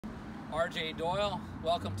RJ Doyle.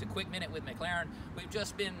 Welcome to Quick Minute with McLaren. We've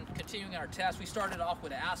just been continuing our test. We started off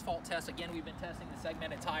with an asphalt test. Again, we've been testing the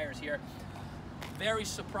segmented tires here. Very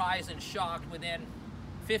surprised and shocked within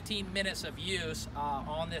 15 minutes of use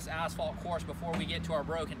on this asphalt course before we get to our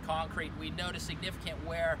broken concrete. We noticed significant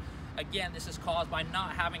wear. Again, this is caused by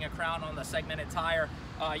not having a crown on the segmented tire.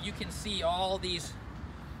 You can see all these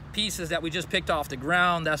pieces that we just picked off the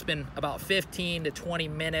ground. That's been about 15 to 20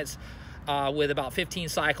 minutes with about 15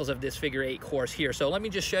 cycles of this figure 8 course here. So let me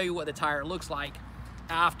just show you what the tire looks like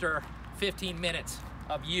after 15 minutes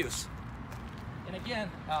of use. And again,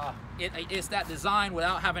 it's that design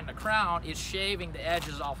without having the crown. It's shaving the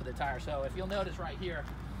edges off of the tire. So if you'll notice right here,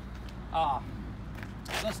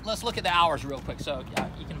 let's look at the hours real quick. So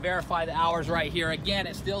you can verify the hours right here. Again,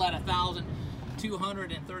 it's still at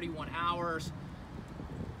 1,231 hours.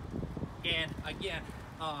 And again,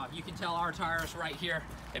 you can tell our tires right here.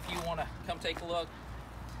 If you want to come take a look,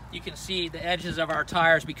 you can see the edges of our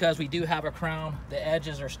tires. Because we do have a crown, the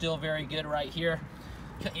edges are still very good right here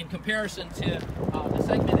in comparison to the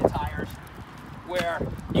segmented tires, where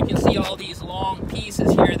you can see all these long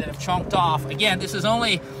pieces here that have chunked off. Again, this is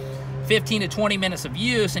only 15 to 20 minutes of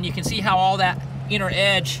use, and you can see how all that inner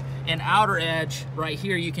edge and outer edge right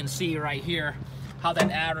here, you can see right here how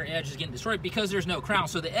that outer edge is getting destroyed because there's no crown.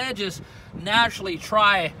 So the edges naturally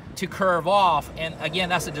try to curve off, and again,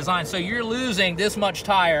 that's the design. So you're losing this much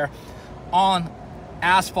tire on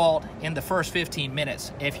asphalt in the first 15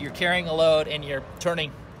 minutes if you're carrying a load and you're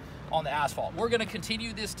turning on the asphalt. We're gonna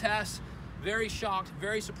continue this test. Very shocked,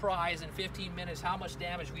 very surprised in 15 minutes how much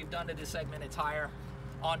damage we've done to this segmented tire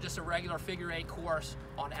on just a regular figure 8 course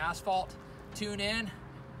on asphalt. Tune in,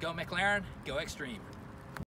 go McLaren, go extreme.